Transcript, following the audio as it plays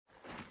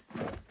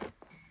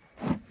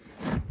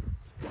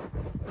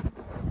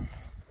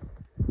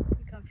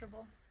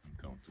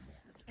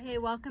Hey,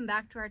 welcome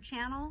back to our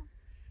channel.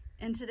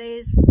 In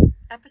today's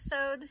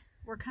episode,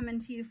 we're coming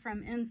to you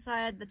from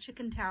inside the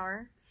chicken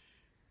tower,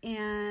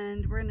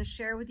 and we're going to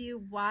share with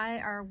you why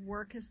our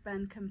work has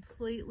been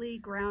completely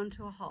ground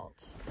to a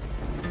halt.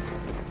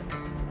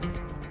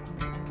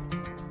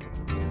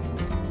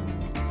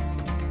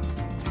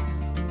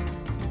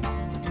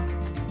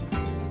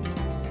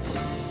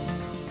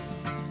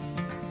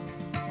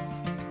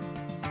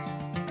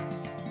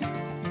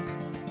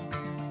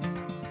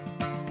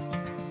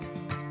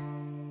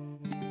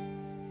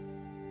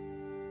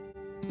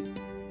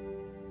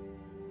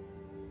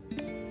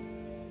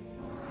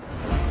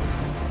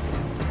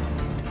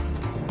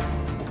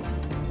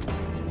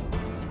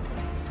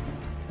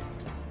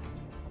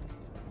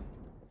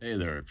 Hey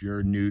there, if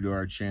you're new to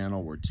our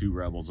channel, we're two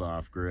rebels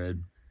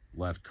off-grid,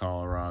 left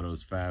Colorado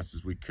as fast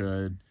as we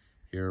could.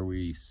 Here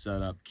we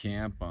set up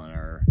camp on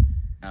our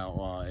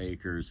Outlaw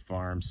Acres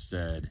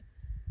farmstead,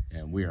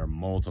 and we are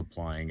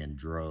multiplying in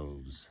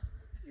droves.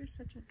 You're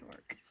such a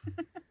dork.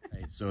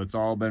 Right, so it's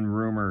all been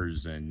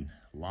rumors and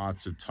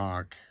lots of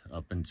talk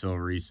up until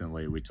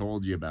recently. We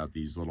told you about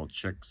these little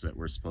chicks that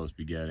we're supposed to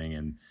be getting,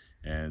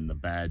 and the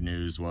bad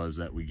news was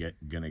that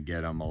gonna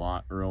get them a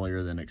lot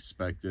earlier than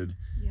expected.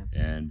 Yep.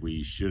 And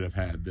we should have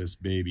had this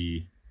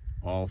baby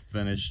all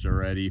finished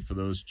already for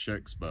those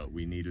chicks, but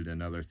we needed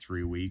another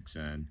 3 weeks,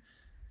 and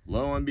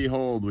lo and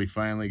behold, we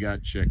finally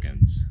got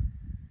chickens.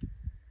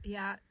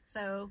 Yeah,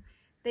 so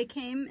they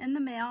came in the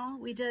mail.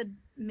 We did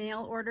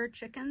mail order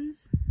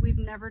chickens. We've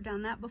never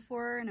done that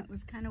before, and it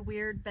was kind of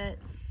weird, but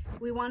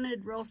we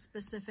wanted real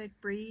specific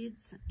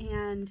breeds,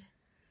 and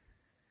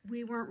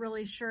we weren't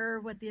really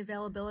sure what the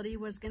availability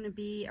was going to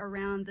be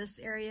around this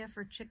area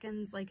for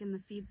chickens, like in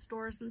the feed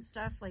stores and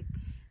stuff. Like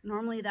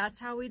normally that's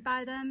how we'd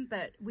buy them,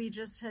 but we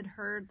just had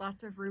heard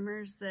lots of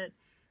rumors that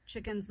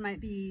chickens might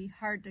be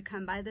hard to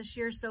come by this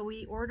year. So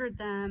we ordered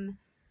them,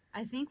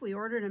 I think we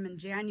ordered them in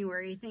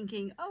January,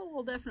 thinking, oh,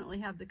 we'll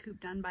definitely have the coop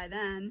done by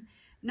then,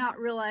 not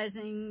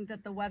realizing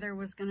that the weather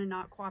was going to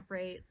not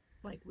cooperate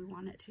like we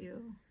want it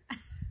to.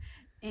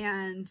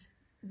 And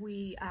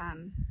we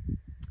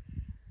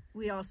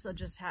also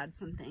just had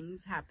some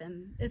things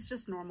happen. It's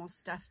just normal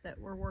stuff that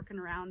we're working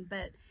around.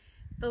 But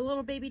the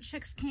little baby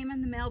chicks came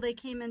in the mail. They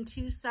came in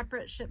 2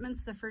 separate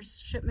shipments. The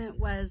first shipment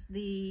was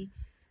the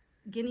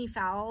Guinea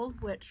Fowl,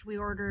 which we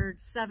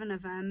ordered 7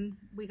 of them.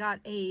 We got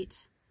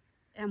 8,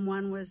 and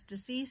 1 was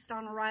deceased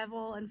on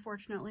arrival,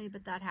 unfortunately,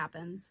 but that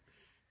happens.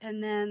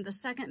 And then the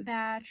second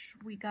batch,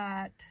 we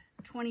got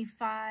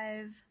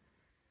 25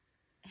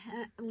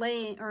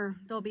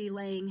 they'll be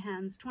laying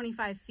hens,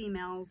 25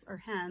 females or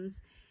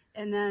hens.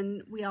 And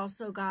then we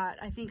also got,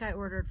 I think I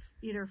ordered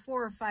either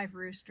 4 or 5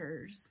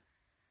 roosters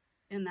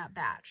in that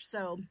batch.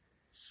 So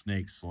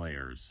Snake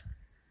slayers.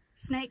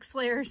 Snake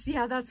slayers,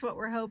 yeah, that's what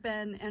we're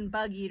hoping. And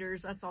bug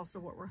eaters, that's also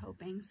what we're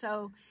hoping.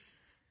 So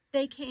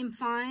they came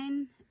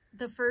fine.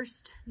 The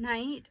first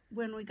night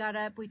when we got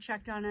up, we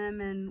checked on them,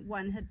 and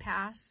 1 had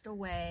passed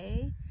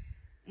away.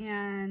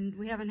 And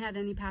we haven't had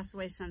any pass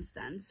away since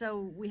then.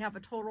 So we have a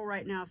total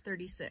right now of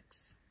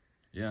 36.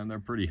 Yeah, and they're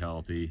pretty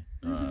healthy.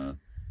 Mm-hmm.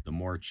 The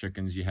more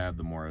chickens you have,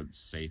 the more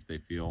safe they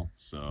feel.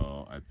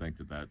 So I think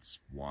that's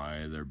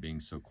why they're being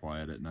so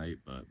quiet at night.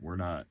 But we're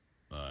not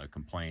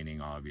complaining,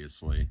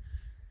 obviously.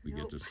 We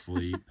get to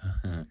sleep.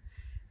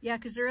 Yeah,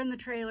 because they're in the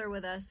trailer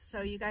with us.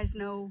 So you guys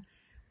know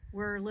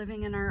we're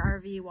living in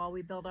our RV while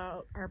we build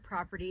out our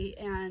property.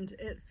 And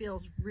it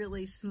feels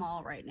really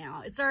small right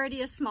now. It's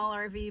already a small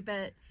RV,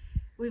 but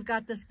we've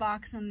got this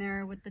box in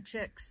there with the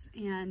chicks.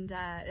 And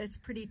it's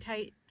pretty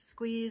tight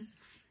squeeze.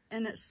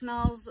 And it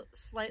smells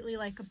slightly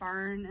like a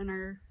barn in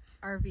our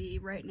RV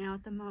right now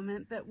at the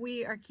moment. But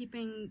we are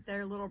keeping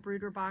their little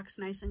brooder box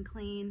nice and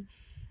clean.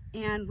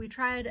 And we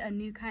tried a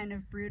new kind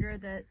of brooder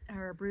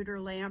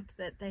brooder lamp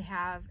that they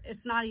have.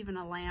 It's not even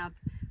a lamp.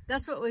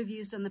 That's what we've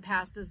used in the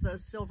past, is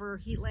those silver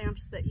heat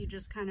lamps that you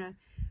just kind of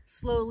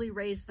slowly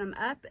raise them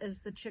up as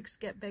the chicks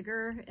get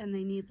bigger and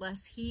they need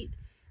less heat.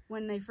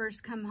 When they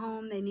first come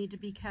home, they need to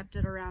be kept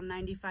at around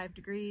 95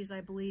 degrees,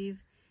 I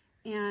believe.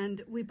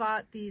 And we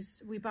bought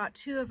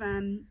 2 of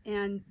them,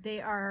 and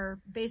they are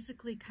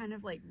basically kind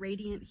of like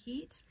radiant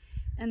heat,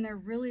 and they're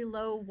really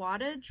low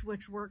wattage,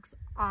 which works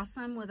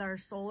awesome with our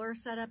solar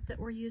setup that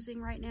we're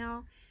using right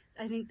now.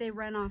 I think they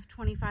run off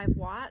 25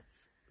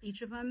 watts,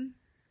 each of them.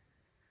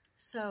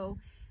 So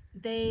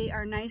they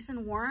are nice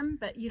and warm,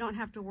 but you don't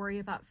have to worry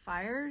about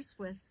fires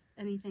with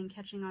anything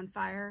catching on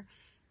fire.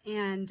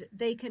 And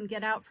they can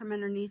get out from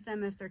underneath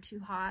them if they're too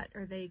hot,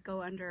 or they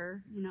go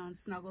under, you know, and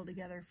snuggle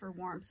together for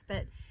warmth.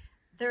 But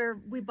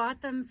we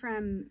bought them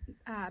from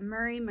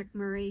Murray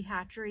McMurray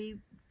Hatchery,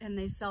 and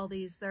they sell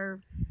these. They're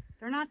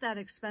not that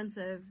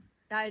expensive.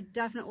 I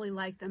definitely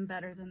like them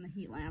better than the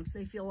heat lamps.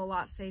 They feel a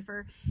lot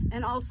safer,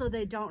 and also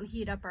they don't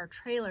heat up our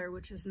trailer,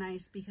 which is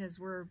nice because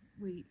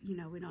we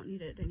don't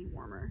need it any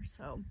warmer.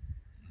 So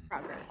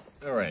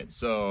progress. All right,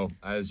 so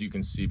as you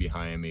can see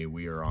behind me,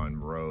 we are on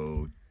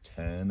row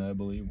 10, I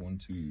believe. 1,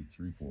 2,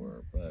 3,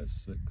 4, 5,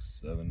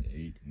 6, 7,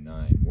 8,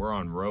 9. We're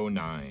on row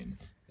 9.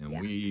 And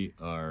we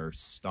are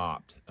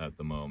stopped at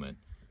the moment.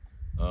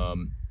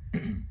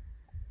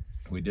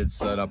 We did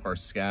set up our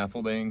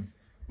scaffolding.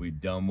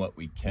 We've done what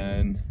we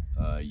can.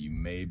 You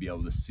may be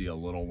able to see a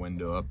little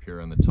window up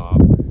here on the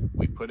top.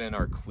 We put in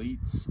our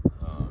cleats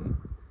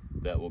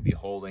that will be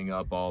holding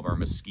up all of our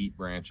mesquite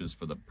branches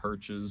for the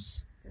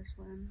perches. There's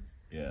one.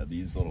 Yeah,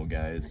 these little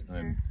guys.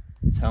 Right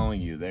I'm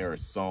telling you, they are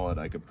solid.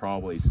 I could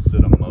probably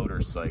sit a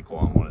motorcycle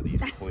on one of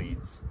these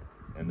cleats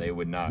and they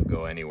would not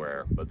go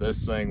anywhere. But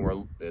this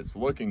thing, it's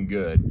looking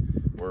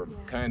good. We're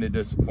kind of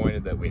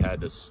disappointed that we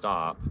had to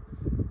stop.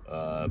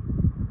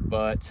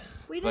 But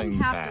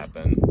things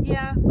happen.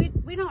 Yeah,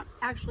 we don't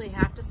actually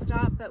have to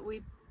stop, but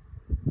we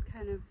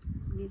kind of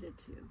needed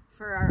to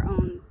for our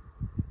own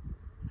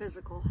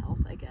physical health,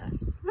 I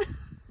guess.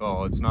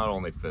 Oh, it's not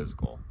only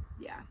physical.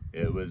 Yeah.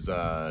 It was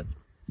the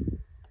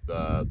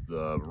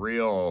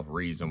real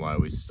reason why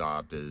we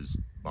stopped is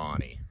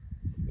Bonnie,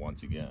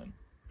 once again.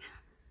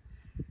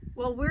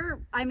 Well,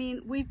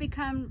 we've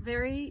become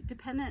very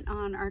dependent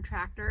on our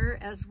tractor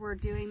as we're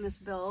doing this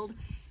build.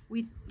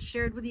 We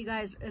shared with you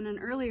guys in an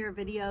earlier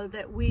video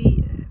that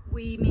we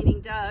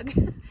meaning Doug,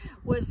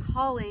 was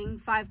hauling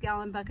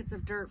 5-gallon buckets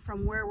of dirt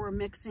from where we're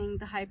mixing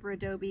the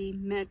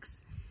Hyperadobe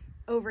mix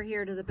over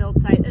here to the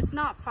build site. It's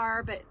not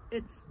far, but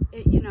it's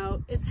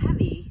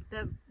heavy.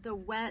 The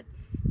wet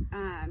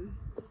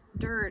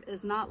dirt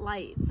is not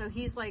light, so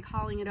he's like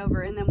hauling it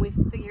over. And then we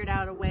figured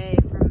out a way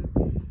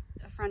from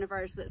a friend of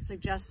ours that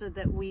suggested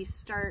that we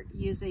start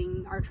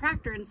using our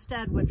tractor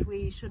instead, which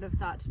we should have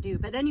thought to do.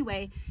 But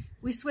anyway,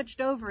 we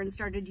switched over and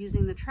started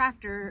using the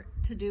tractor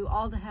to do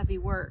all the heavy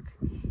work,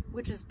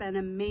 which has been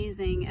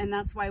amazing. And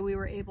that's why we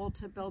were able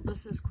to build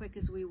this as quick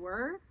as we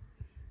were.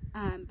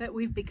 But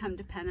we've become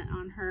dependent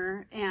on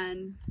her,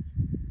 and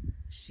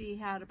she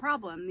had a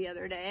problem the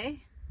other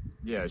day.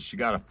 Yeah, she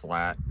got a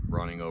flat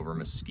running over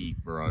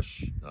mesquite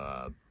brush.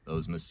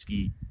 Those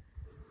mesquite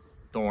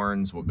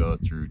thorns will go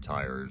through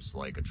tires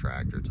like a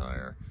tractor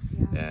tire.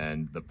 Yeah.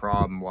 And the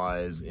problem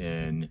lies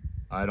in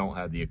I don't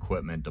have the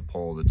equipment to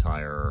pull the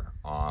tire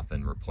off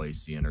and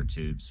replace the inner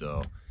tube.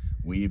 So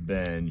we've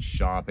been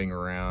shopping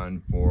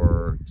around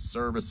for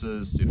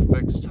services to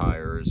fix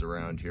tires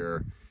around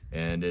here,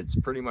 and it's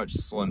pretty much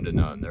slim to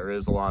none. There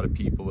is a lot of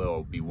people that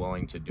will be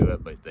willing to do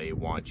it, but they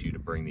want you to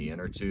bring the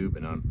inner tube,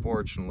 and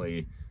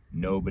unfortunately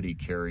nobody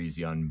carries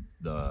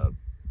the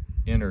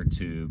inner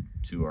tube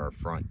to our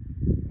front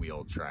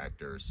wheel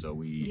tractor.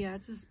 So yeah,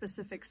 it's a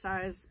specific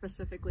size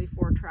specifically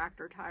for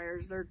tractor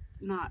tires. They're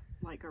not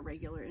like a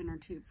regular inner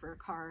tube for a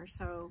car.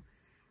 So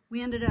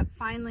we ended up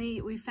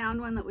we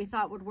found one that we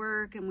thought would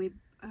work, and we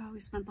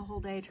spent the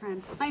whole day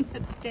trying to find the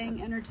dang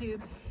inner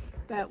tube,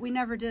 but we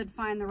never did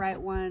find the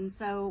right one.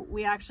 So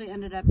we actually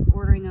ended up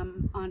ordering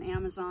them on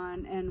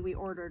Amazon, and we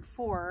ordered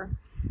 4,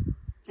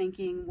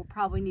 thinking we'll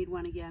probably need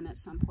one again at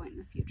some point in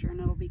the future, and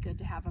it'll be good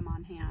to have them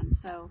on hand.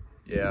 So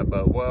yeah,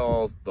 but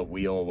while the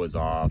wheel was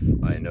off,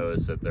 I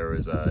noticed that there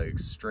was an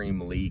extreme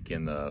leak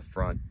in the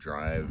front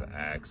drive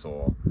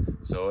axle.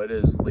 So it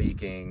is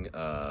leaking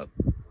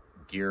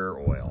gear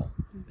oil.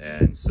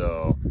 And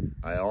so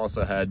I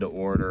also had to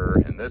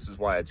order, and this is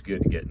why it's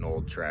good to get an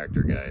old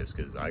tractor, guys,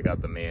 because I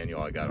got the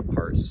manual, I got a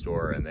parts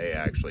store, and they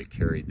actually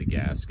carried the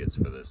gaskets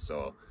for this.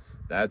 So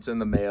that's in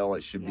the mail.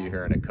 It should be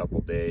here in a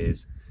couple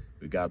days.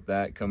 We got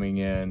that coming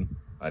in.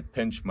 I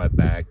pinched my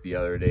back the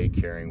other day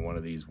carrying one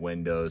of these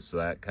windows, so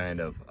that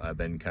I've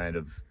been kind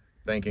of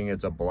thinking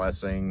it's a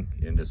blessing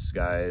in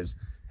disguise,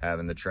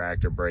 having the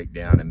tractor break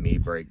down and me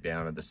break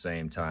down at the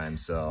same time.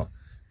 So,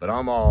 but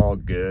I'm all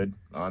good.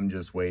 I'm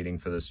just waiting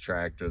for this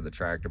tractor, the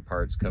tractor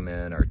parts come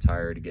in, our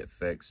tire to get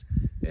fixed,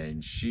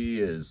 and she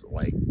is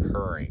like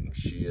purring.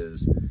 She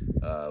is,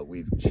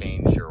 we've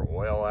changed her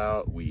oil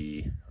out.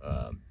 We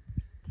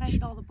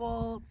tightened all the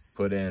bolts,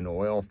 put in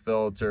oil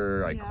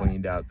filter. I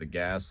cleaned out the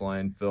gas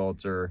line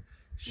filter.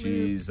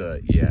 She's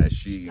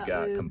she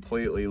got lubed.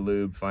 Completely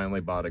lubed.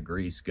 Finally bought a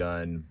grease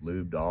gun,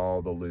 lubed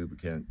all the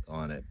lubricant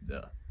on it.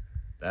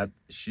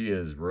 She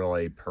is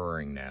really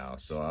purring now,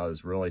 so I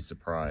was really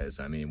surprised.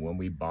 I mean, when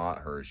we bought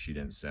her, she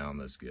didn't sound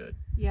this good.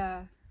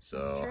 Yeah, so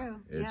that's true.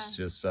 It's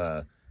just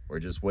we're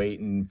just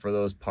waiting for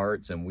those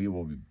parts, and we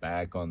will be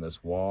back on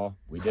this wall.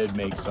 We did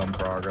make some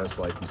progress,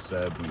 like we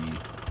said. We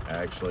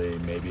actually,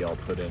 maybe I'll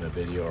put in a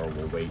video, or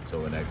we'll wait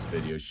till the next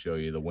video, show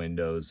you the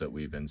windows that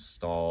we've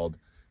installed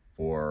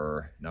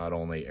for not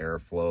only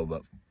airflow,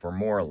 but for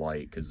more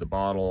light, because the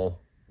bottle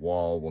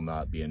wall will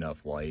not be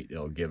enough light.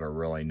 It'll give a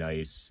really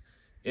nice,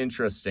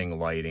 interesting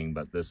lighting,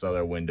 but this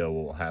other window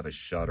will have a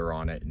shutter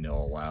on it, and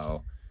it'll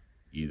allow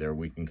either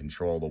we can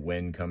control the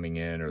wind coming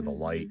in or the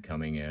light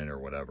coming in or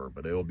whatever,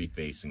 but it will be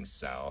facing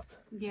south.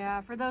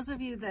 Yeah, for those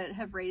of you that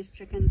have raised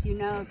chickens, you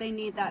know they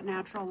need that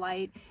natural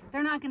light.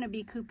 They're not going to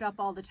be cooped up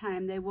all the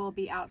time. They will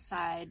be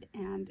outside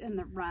and in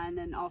the run,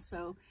 and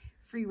also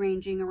free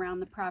ranging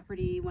around the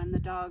property when the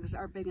dogs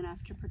are big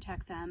enough to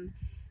protect them.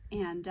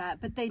 And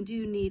but they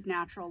do need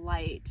natural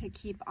light to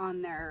keep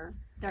on their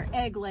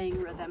egg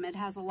laying rhythm. It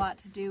has a lot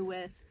to do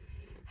with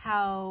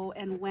how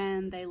and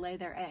when they lay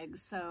their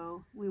eggs,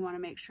 so we want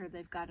to make sure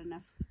they've got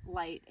enough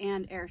light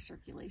and air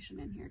circulation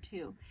in here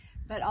too.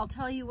 But I'll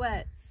tell you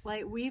what,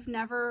 like, we've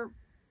never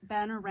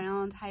been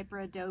around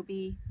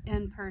Hyperadobe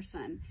in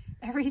person.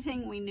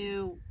 Everything we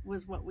knew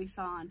was what we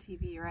saw on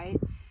TV, right?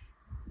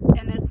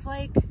 And it's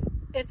like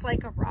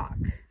a rock.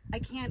 I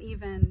can't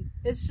even,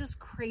 it's just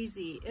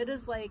crazy. It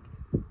is like,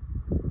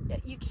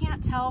 you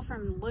can't tell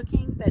from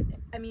looking, but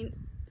I mean,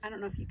 I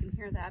don't know if you can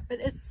hear that, but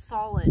it's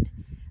solid,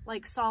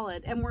 like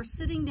solid. And we're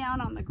sitting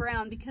down on the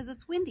ground because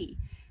it's windy.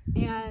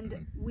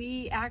 And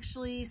we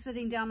actually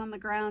sitting down on the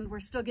ground, we're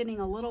still getting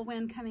a little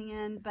wind coming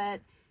in,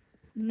 but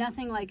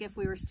nothing like if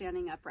we were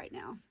standing up right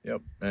now.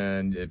 Yep.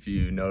 And if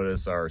you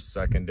notice our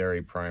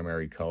secondary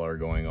primary color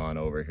going on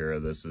over here,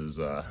 this is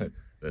the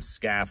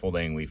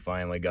scaffolding. We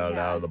finally got it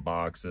out of the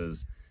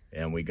boxes,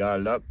 and we got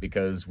it up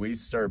because we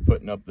started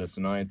putting up this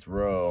 9th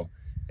row,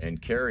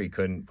 and Keri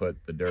couldn't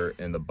put the dirt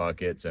in the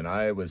buckets, and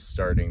I was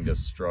starting to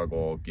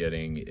struggle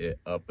getting it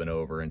up and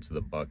over into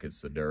the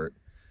buckets, the dirt.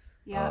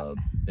 Yeah.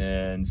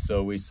 And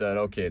so we said,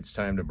 okay, it's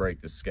time to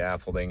break the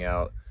scaffolding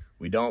out.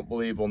 We don't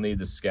believe we'll need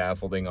the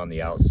scaffolding on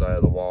the outside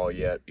of the wall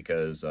yet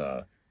because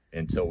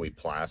until we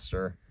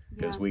plaster,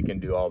 because we can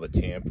do all the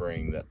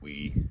tampering that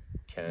we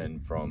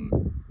can from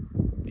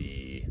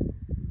the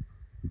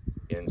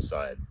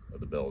inside of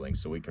the building,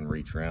 so we can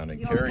reach around.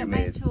 And Keri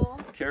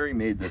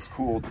made this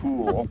cool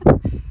tool.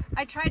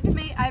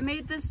 I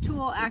made this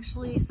tool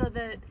actually so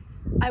that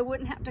I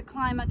wouldn't have to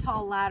climb a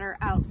tall ladder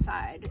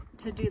outside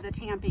to do the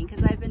tamping,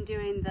 because I've been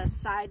doing the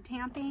side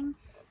tamping.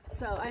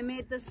 So I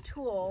made this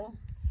tool.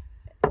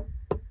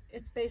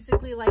 It's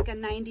basically like a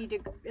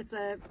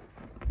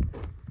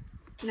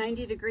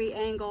 90-degree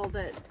angle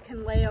that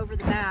can lay over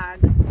the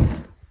bags,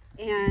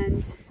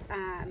 and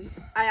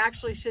I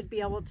actually should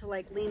be able to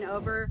like lean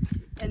over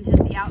and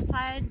hit the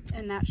outside,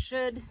 and that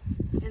should,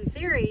 in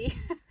theory,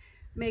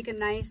 make a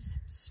nice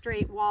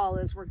straight wall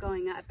as we're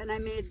going up. And I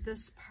made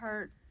this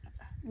part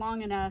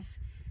long enough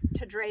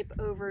to drape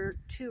over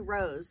 2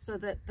 rows so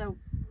that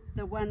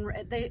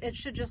it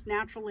should just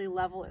naturally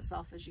level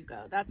itself as you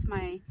go. That's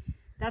my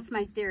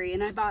theory.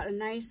 And I bought a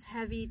nice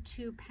heavy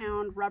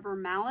 2-pound rubber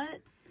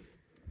mallet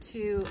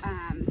to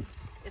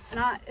it's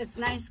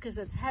nice because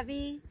it's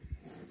heavy,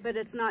 but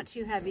it's not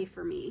too heavy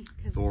for me.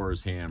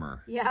 Thor's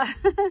hammer. Yeah.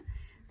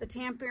 The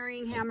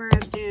tampering hammer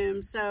of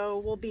doom.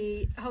 So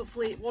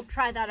hopefully we'll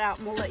try that out,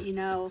 and we'll let you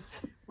know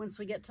once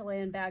we get to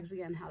laying bags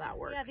again how that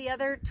works. Yeah, the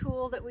other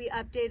tool that we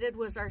updated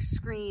was our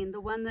screen.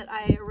 The one that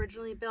I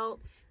originally built,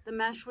 the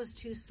mesh was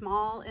too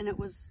small and it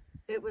was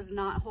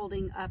not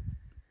holding up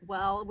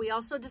well. We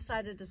also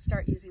decided to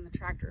start using the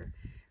tractor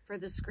for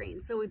the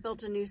screen. So we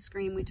built a new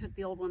screen. We took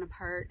the old one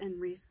apart and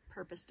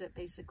repurposed it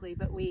basically,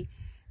 but we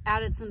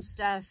added some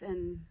stuff,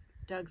 and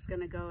Doug's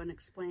gonna go and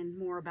explain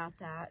more about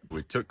that.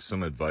 We took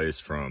some advice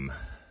from,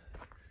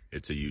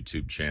 it's a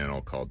YouTube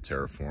channel called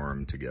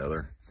Terraform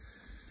Together,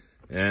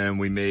 and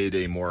we made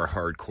a more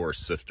hardcore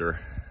sifter.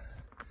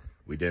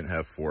 We didn't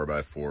have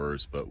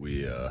 4x4s, but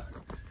we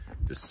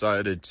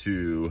decided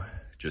to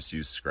just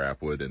use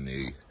scrap wood in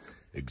the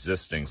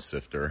existing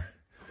sifter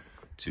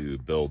to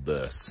build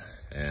this.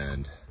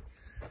 And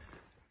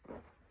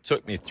it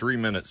took me 3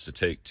 minutes to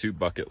take 2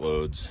 bucket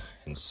loads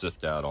and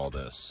sift out all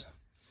this.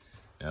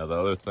 Now the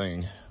other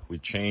thing, we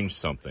changed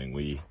something.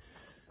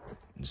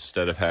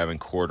 Instead of having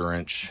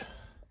 1/4-inch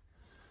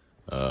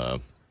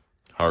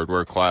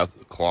hardware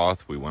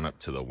cloth, we went up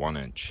to the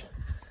 1-inch.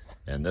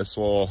 And this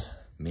will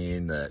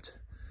mean that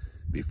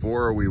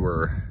before we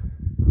were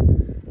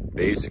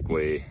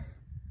basically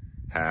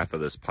half of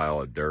this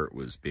pile of dirt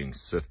was being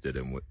sifted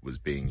and was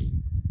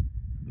being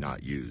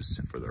not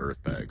used for the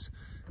earth bags.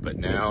 But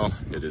now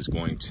it is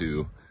going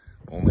to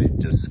only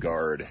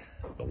discard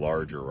the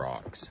larger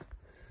rocks,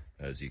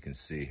 as you can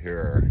see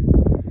here,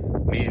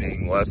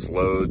 meaning less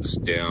loads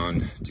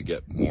down to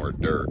get more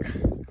dirt.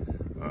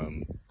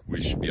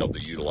 We should be able to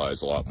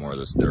utilize a lot more of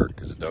this dirt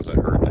because it doesn't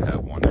hurt to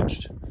have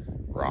 1-inch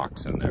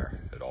rocks in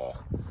there at all.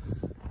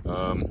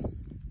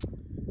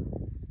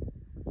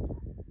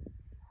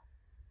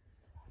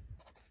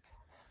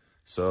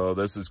 So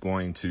this is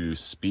going to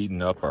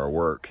speeden up our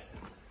work.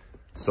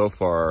 So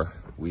far,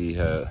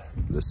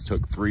 this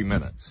took 3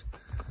 minutes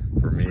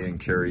for me and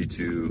Keri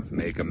to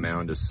make a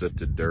mound of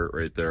sifted dirt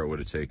right there. It would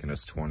have taken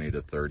us 20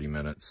 to 30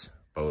 minutes,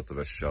 both of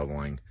us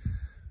shoveling.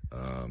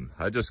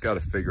 I just got to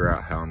figure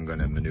out how I'm going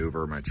to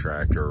maneuver my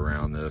tractor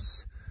around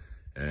this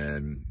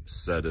and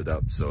set it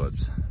up so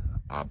it's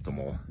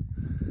optimal.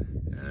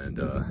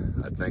 And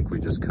I think we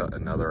just cut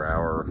another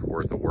hour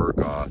worth of work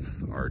off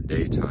our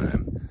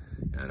daytime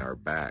and our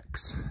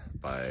backs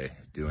by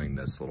doing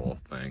this little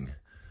thing.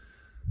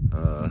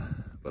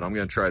 But I'm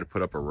going to try to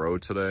put up a row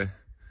today.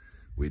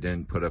 We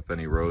didn't put up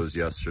any rows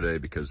yesterday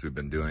because we've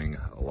been doing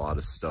a lot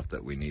of stuff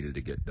that we needed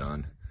to get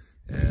done,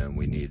 and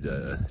we need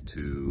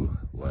to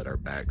let our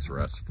backs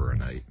rest for a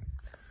night.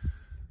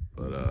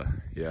 But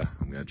yeah,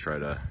 I'm going to try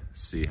to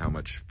see how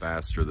much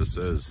faster this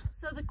is.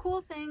 So the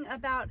cool thing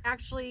about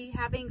actually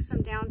having some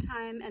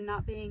downtime and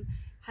not being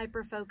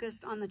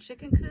hyper-focused on the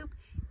chicken coop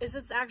is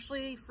it's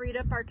actually freed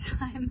up our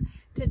time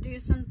to do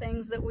some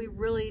things that we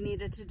really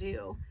needed to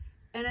do.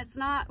 And it's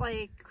not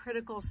like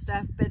critical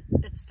stuff, but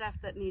it's stuff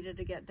that needed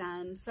to get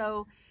done.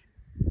 So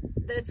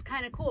it's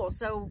kind of cool.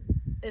 So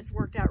it's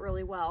worked out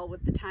really well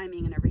with the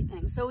timing and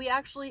everything. So we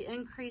actually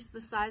increased the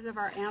size of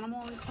our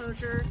animal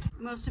enclosure.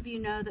 Most of you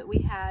know that we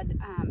had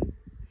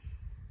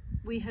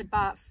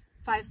bought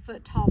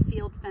 5-foot tall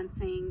field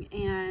fencing,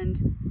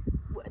 and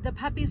the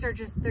puppies are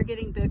they're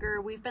getting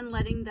bigger. We've been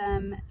letting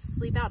them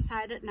sleep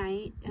outside at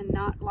night and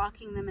not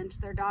locking them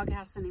into their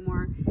doghouse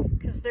anymore,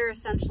 because they're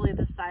essentially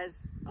the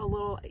size,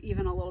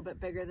 even a little bit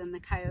bigger than the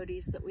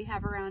coyotes that we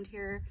have around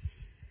here.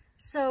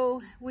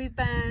 So we've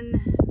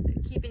been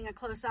keeping a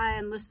close eye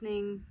and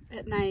listening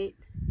at night,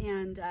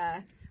 and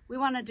we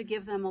wanted to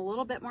give them a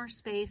little bit more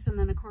space. And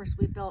then of course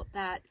we built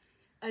that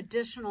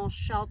additional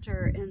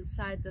shelter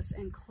inside this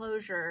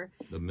enclosure.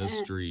 The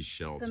mystery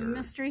shelter. The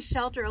mystery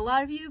shelter. A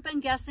lot of you have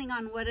been guessing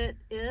on what it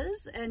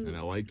is. And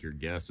I like your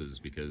guesses,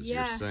 because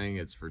you're saying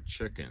it's for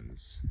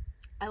chickens.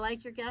 I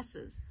like your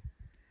guesses.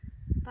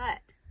 But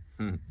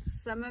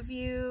some of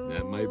you...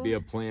 That might be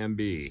a plan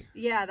B.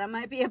 Yeah, that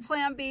might be a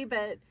plan B,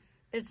 but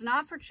it's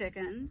not for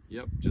chickens.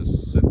 Yep,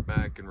 just sit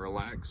back and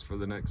relax for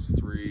the next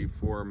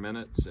 3-4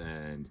 minutes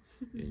and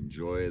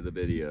enjoy the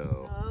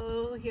video.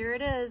 Oh, here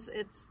it is.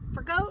 It's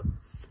for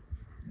goats.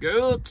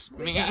 Goats!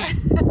 We got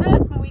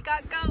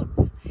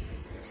goats.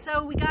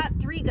 So we got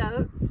 3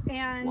 goats.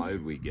 And why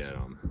did we get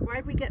them? Why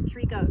did we get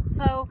 3 goats?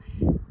 So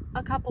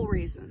a couple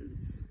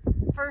reasons.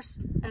 First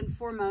and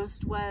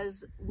foremost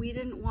was we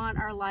didn't want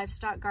our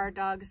livestock guard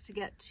dogs to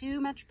get too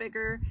much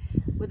bigger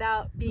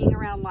without being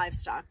around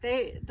livestock.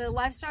 The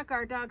livestock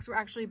guard dogs were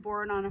actually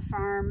born on a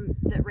farm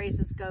that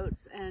raises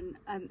goats and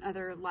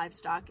other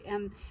livestock,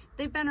 and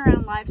they've been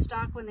around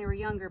livestock when they were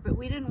younger, but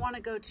we didn't want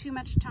to go too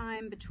much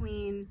time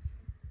between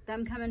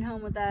them coming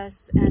home with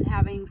us and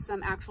having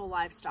some actual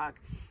livestock.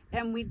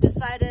 And we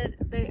decided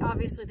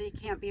they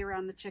can't be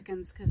around the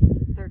chickens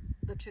because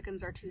the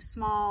chickens are too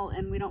small,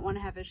 and we don't want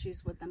to have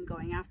issues with them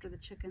going after the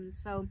chickens.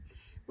 So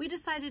we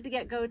decided to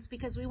get goats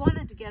because we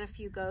wanted to get a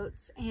few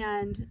goats,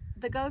 and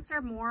the goats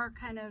are more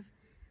kind of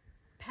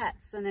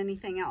pets than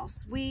anything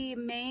else. We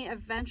may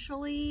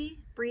eventually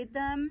breed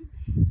them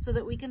so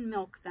that we can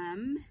milk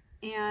them,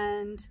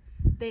 and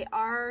they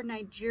are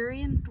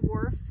Nigerian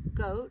dwarf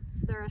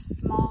goats. They're a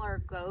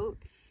smaller goat.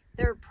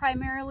 They're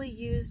primarily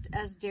used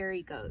as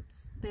dairy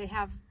goats.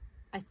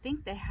 I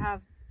think they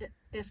have,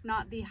 if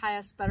not the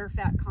highest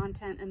butterfat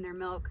content in their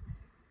milk,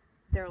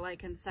 they're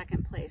like in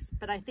second place,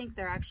 but I think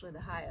they're actually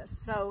the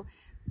highest. So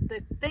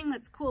the thing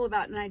that's cool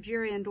about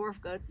Nigerian dwarf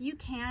goats, you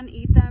can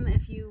eat them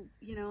if you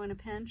know, in a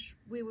pinch.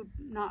 We would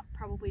not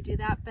probably do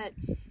that, but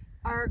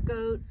our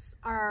goats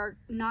are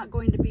not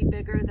going to be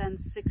bigger than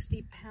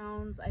 60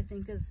 pounds, I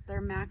think is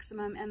their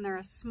maximum, and they're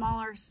a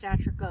smaller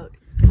stature goat.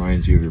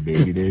 Reminds you of your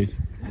baby days?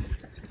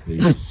 They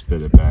just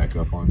spit it back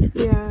up on you.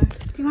 Yeah.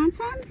 Do you want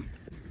some?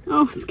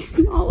 Oh, it's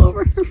getting all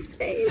over her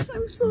face.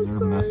 I'm so sorry.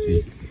 They're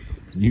messy.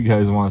 You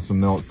guys want some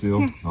milk too?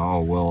 Here.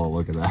 Oh, Willow,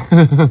 look at that.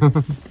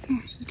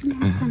 Here, you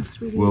can have some,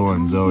 sweetie. Willow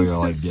and Zoe are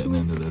like getting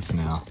into this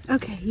now.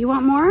 Okay, you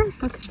want more?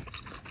 Okay.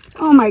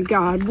 Oh my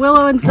God,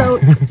 Willow and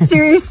Zoe,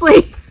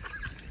 seriously.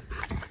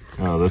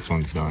 Oh, this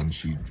one's done.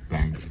 She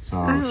banged it.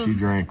 So she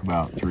drank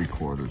about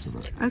 3/4 of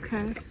it.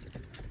 Okay.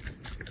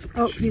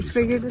 Oh, he's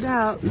figured it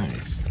out.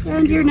 Nice.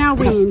 And you're now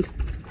weaned.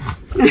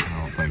 I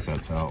don't think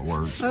that's how it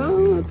works.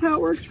 Oh, that's how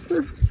it works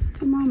for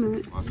the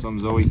moment. Want some,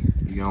 Zoe?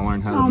 You gonna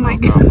learn how to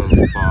milk God. off of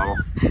the bottle?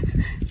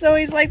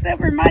 Zoe's like, that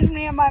reminds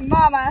me of my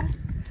mama.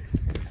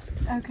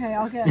 Okay,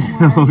 I'll get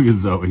more. Look at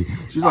Zoe.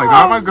 She's like,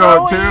 I'm a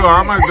goat too.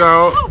 I'm a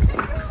goat.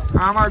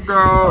 I'm a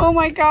goat. Oh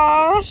my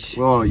gosh.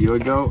 Willow, you a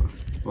goat?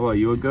 Willow,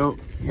 you a goat?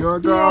 You're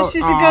a goat? Yeah,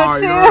 she's a goat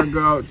too. You're a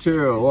goat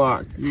too.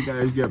 Look, you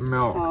guys get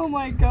milk. Oh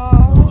my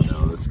gosh. Oh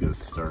no, this is gonna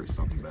start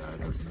something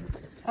bad, isn't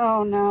it?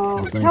 Oh no.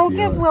 Don't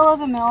give Willow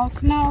the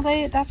milk. No,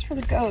 that's for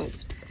the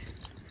goats.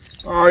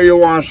 Oh, you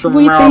want some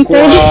milk,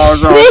 Willow?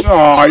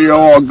 Oh, you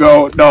all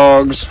goat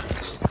dogs.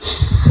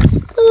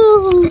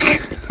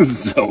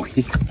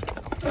 Zoe.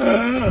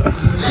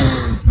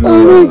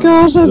 Oh my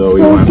gosh, that's Zoe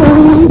so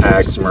funny.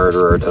 Axe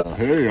murderer.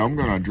 Hey, I'm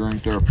gonna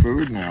drink their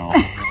food now.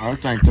 I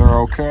think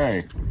they're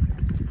okay.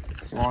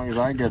 As long as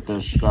I get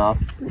this stuff.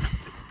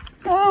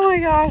 Oh my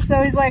gosh,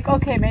 Zoe's like,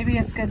 okay, maybe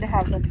it's good to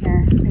have them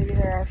here. Maybe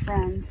they're our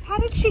friends. How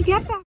did she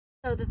get that?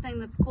 So the thing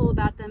that's cool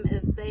about them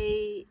is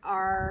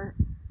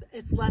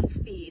it's less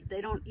feed.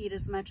 They don't eat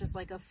as much as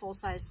like a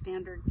full-size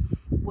standard,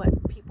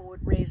 what people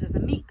would raise as a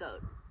meat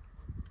goat.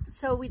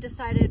 So we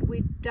decided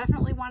we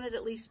definitely wanted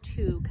at least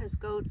 2, because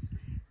goats,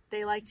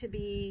 they like to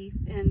be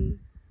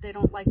they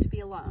don't like to be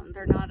alone.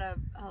 They're not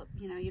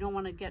you don't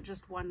want to get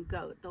just one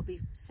goat. They'll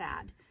be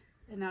sad,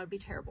 and that would be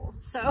terrible.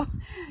 So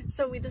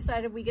we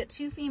decided we get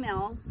 2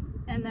 females,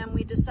 and then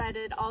we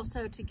decided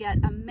also to get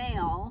a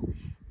male,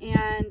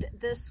 and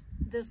this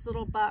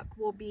little buck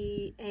will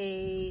be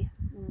a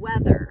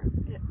wether,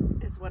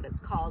 is what it's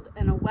called.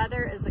 And a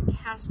wether is a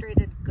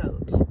castrated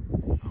goat.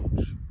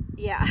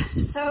 Yeah,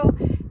 so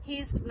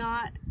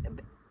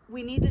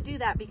we need to do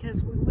that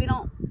because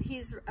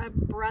he's a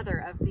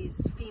brother of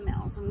these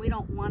females, and we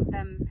don't want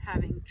them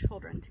having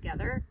children children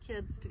together,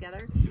 kids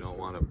together. You don't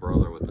want a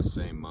brother with the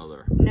same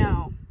mother.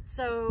 No.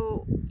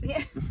 So,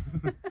 yeah.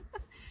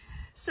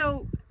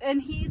 So,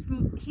 and he's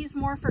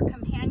more for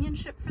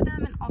companionship for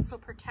them and also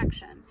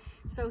protection.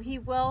 So he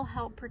will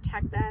help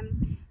protect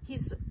them.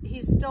 He's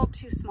still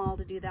too small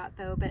to do that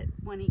though, but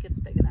when he gets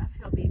big enough,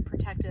 he'll be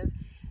protective.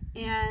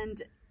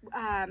 And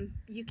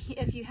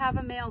if you have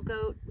a male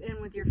goat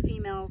in with your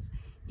females,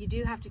 you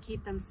do have to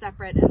keep them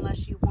separate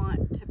unless you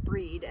want to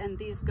breed. And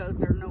these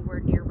goats are nowhere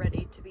near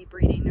ready to be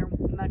breeding. They're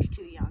much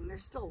too young. They're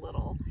still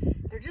little.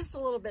 They're just a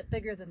little bit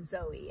bigger than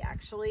Zoe,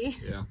 actually.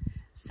 Yeah.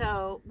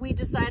 So we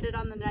decided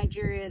on the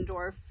Nigerian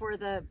dwarf for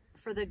the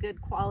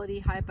good quality,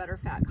 high butter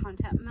fat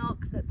content milk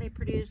that they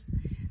produce.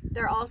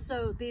 They're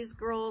also, these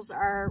girls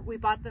are, we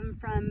bought them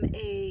from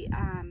a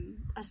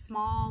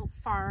small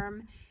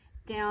farm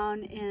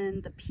down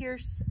in the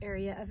Pierce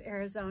area of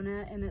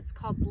Arizona, and it's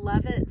called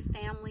Levitt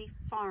Family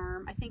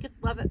Farm. I think it's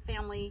Levitt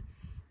Family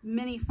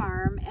Mini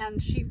Farm,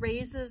 and she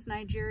raises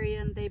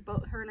Nigerian,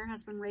 her and her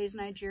husband raise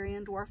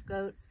Nigerian dwarf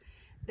goats.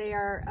 They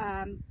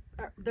are,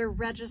 they're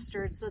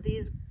registered, so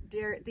these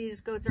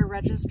goats are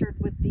registered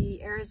with the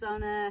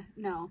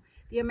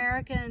the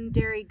American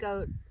Dairy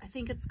Goat, I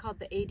think it's called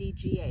the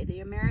ADGA, the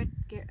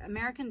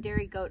American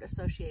Dairy Goat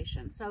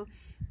Association. So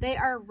they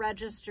are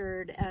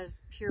registered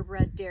as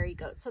purebred dairy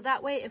goats. So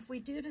that way, if we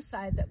do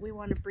decide that we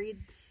want to breed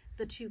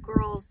the two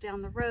girls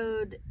down the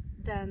road,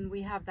 then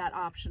we have that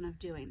option of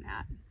doing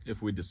that.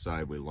 If we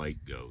decide we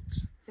like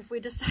goats. If we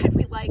decide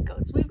we like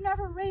goats. We've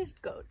never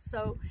raised goats.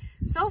 So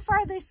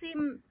far they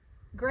seem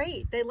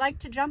great. They like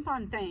to jump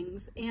on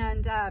things,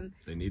 and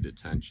they need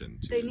attention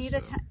too. They need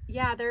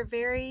yeah, they're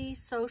very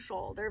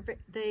social.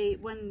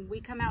 When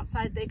we come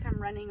outside, they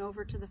come running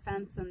over to the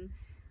fence, and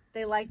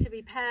they like to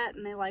be pet,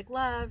 and they like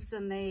loves,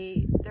 and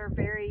they're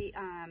very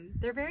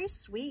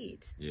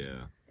sweet.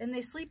 Yeah. And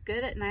they sleep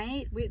good at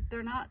night. We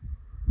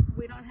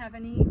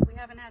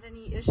haven't had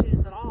any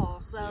issues at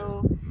all.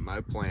 So yeah. My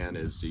plan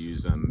is to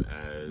use them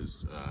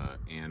as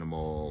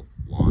animal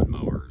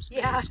lawnmowers,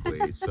 basically.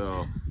 Yeah.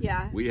 So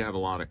yeah. We have a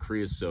lot of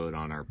creosote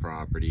on our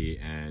property,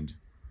 and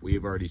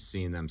we've already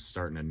seen them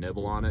starting to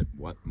nibble on it.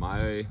 What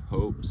my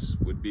hopes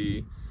would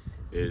be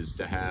is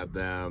to have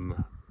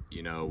them,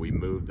 we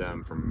move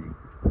them from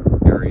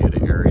area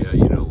to area,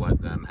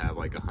 let them have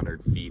like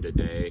 100 feet a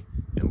day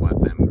and let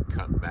them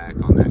cut back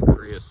on that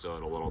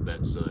creosote a little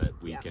bit so that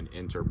we can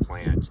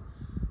interplant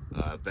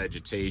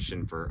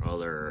vegetation for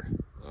other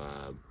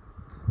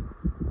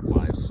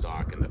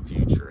livestock in the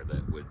future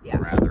that would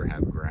rather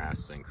have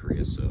grass than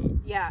creosote.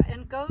 Yeah,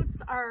 and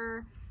goats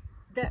are,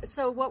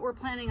 so what we're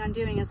planning on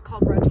doing is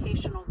called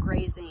rotational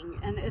grazing,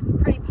 and it's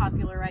pretty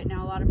popular right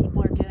now. A lot of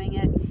people are doing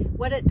it.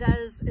 What it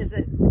does is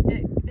it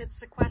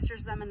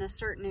sequesters them in a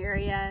certain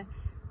area.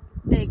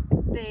 They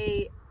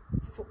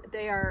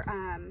are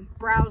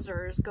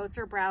browsers. Goats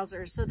are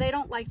browsers, so they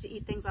don't like to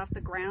eat things off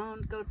the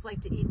ground. Goats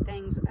like to eat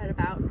things at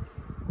about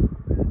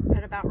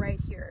right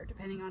here,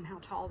 depending on how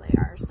tall they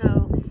are.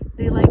 So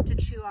they like to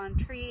chew on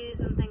trees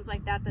and things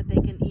like that they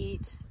can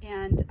eat.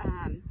 And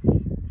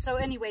so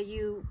anyway,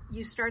 you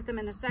start them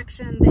in a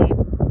section.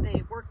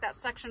 They work that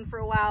section for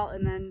a while,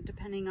 and then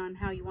depending on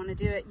how you want to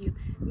do it, you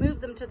move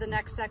them to the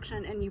next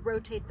section and you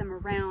rotate them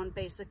around,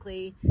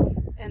 basically.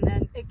 And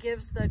then it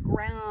gives the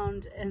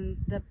ground and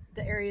the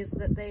areas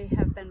that they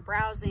have been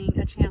browsing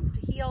a chance to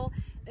heal.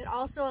 It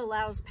also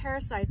allows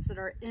parasites that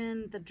are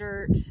in the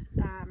dirt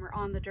or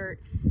on the dirt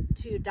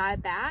to die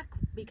back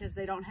because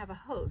they don't have a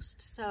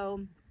host.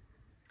 So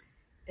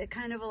it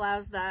kind of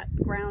allows that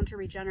ground to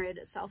regenerate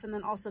itself. And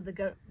then also the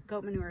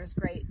goat manure is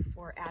great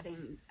for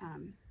adding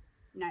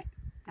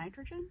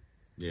nitrogen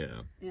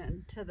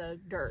into the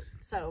dirt.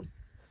 So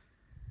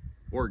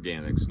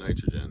organics,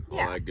 nitrogen, all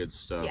that good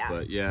stuff.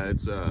 But yeah,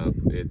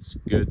 it's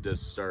good to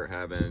start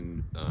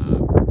having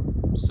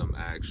some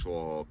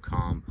actual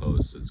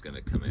compost that's going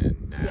to come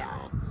in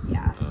now.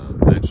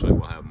 Eventually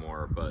we'll have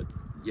more, but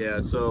yeah,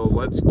 so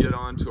let's get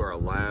on to our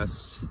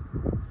last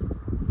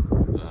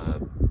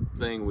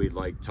thing we'd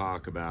like to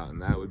talk about,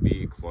 and that would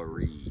be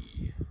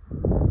Clarice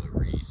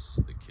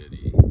the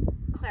kitty.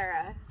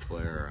 Clara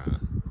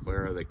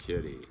the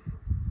kitty.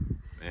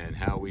 And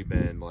how we've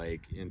been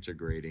like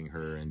integrating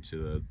her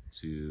into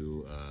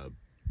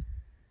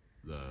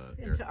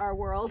our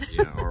world.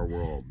 Yeah, our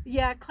world.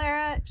 Yeah,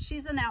 Clara,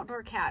 she's an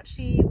outdoor cat.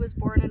 She was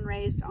born and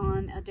raised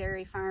on a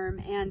dairy farm,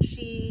 and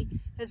she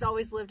has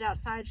always lived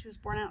outside. She was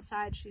born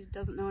outside. She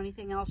doesn't know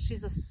anything else.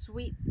 She's a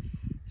sweet,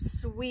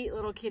 sweet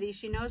little kitty.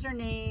 She knows her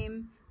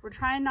name. We're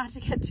trying not to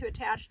get too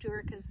attached to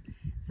her because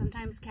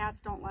sometimes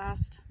cats don't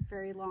last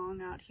very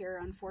long out here,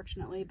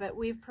 unfortunately. But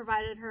we've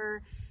provided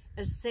her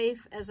as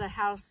safe as a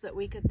house that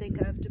we could think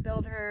of to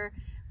build her.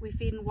 We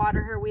feed and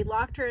water her. We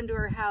locked her into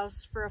her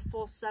house for a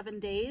full 7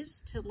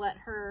 days to let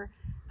her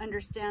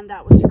understand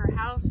that was her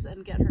house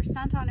and get her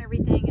scent on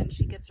everything, and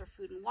she gets her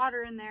food and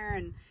water in there,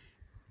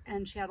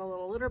 and she had a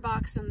little litter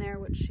box in there,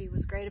 which she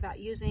was great about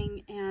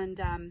using.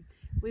 And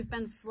we've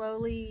been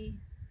slowly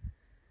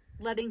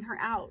letting her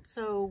out.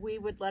 So we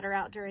would let her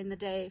out during the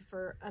day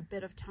for a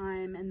bit of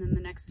time, and then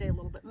the next day a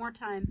little bit more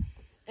time.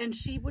 and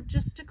she would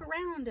just stick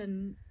around,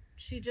 and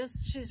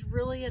she's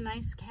really a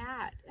nice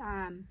cat.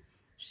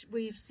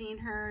 We've seen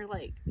her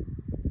like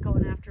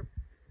going after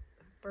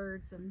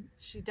birds, and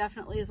she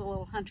definitely is a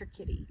little hunter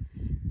kitty.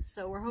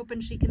 So we're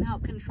hoping she can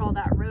help control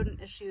that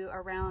rodent issue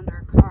around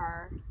our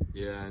car.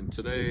 Yeah, and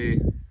today,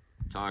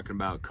 talking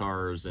about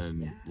cars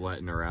and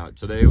letting her out,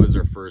 today was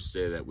our first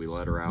day that we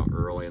let her out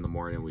early in the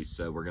morning. We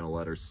said we're going to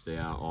let her stay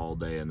out all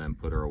day and then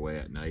put her away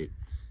at night.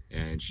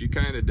 And she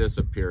kind of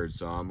disappeared.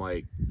 So I'm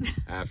like,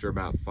 after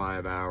about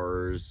 5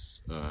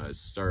 hours,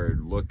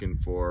 started looking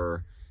for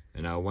her.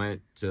 And I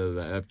went to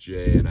the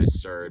FJ and I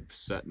started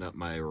setting up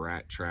my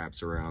rat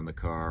traps around the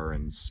car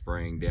and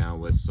spraying down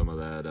with some of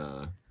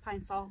that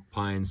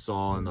pine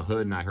saw in the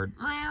hood. And I heard,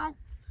 meow.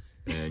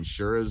 And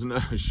sure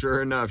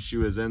enough, she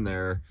was in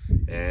there.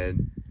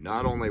 And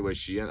not only was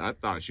she in, I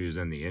thought she was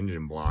in the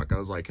engine block. I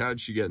was like, how'd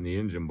she get in the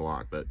engine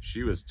block? But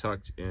she was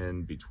tucked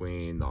in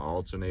between the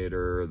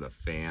alternator, the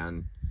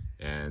fan,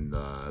 and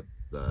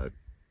the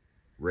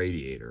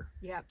radiator.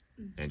 Yep.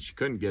 And she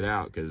couldn't get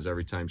out because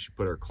every time she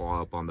put her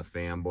claw up on the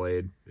fan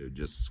blade, it would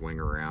just swing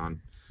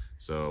around.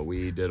 So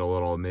we did a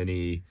little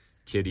mini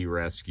kitty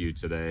rescue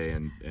today,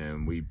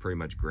 and we pretty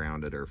much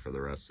grounded her for the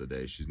rest of the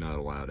day. She's not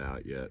allowed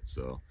out yet.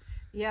 So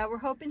yeah, we're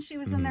hoping she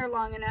was in there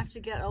long enough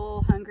to get a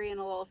little hungry and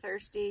a little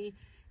thirsty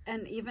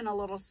and even a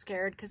little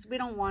scared, because we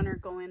don't want her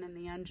going in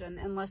the engine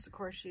unless, of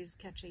course, she's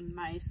catching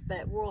mice.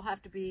 But we'll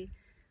have to be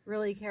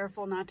really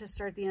careful not to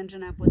start the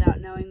engine up without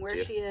knowing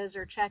where she is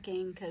or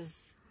checking,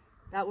 because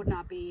that would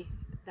not be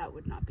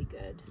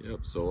good. Yep.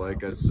 So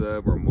like I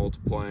said, we're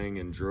multiplying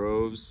in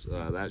droves.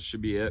 That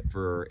should be it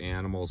for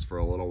animals for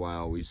a little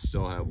while. We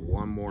still have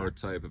one more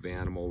type of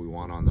animal we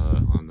want on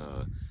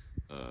the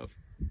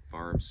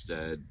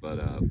farmstead, but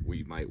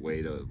we might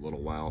wait a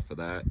little while for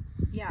that.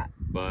 Yeah.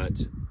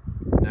 But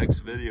next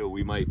video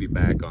we might be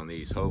back on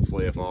these.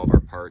 Hopefully, if all of our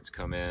parts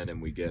come in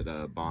and we get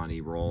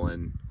Bonnie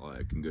rolling,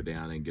 I can go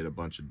down and get a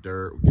bunch of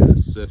dirt, we'll get it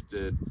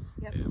sifted,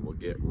 and we'll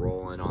get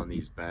rolling on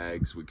these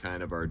bags. We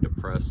kind of are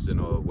depressed in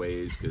a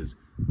ways because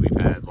we've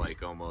had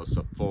like almost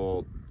a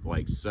full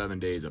 7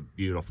 days of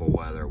beautiful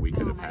weather. We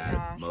could have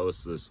had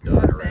most of this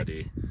done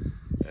already.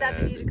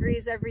 70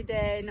 degrees every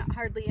day, not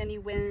hardly any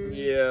wind.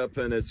 Yep,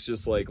 and it's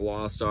just like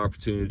lost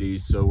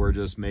opportunities, so we're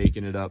just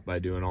making it up by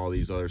doing all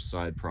these other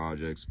side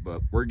projects.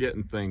 But we're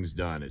getting things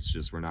done. It's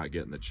just we're not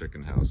getting the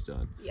chicken house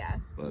done. Yeah.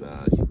 But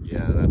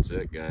yeah, that's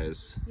it,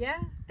 guys. Yeah,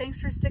 thanks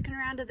for sticking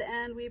around to the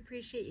end. We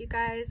appreciate you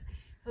guys.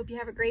 Hope you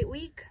have a great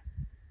week.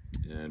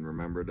 And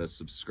remember to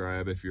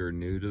subscribe if you're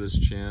new to this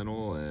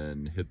channel,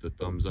 and hit the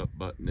thumbs up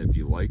button if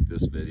you like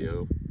this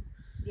video.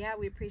 Yeah,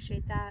 we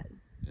appreciate that.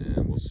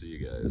 And we'll see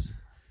you guys.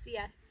 See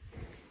ya.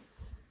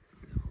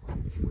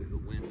 Hopefully the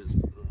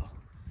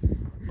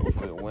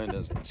wind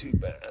isn't too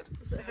bad.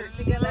 Does it hurt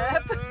to get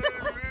up?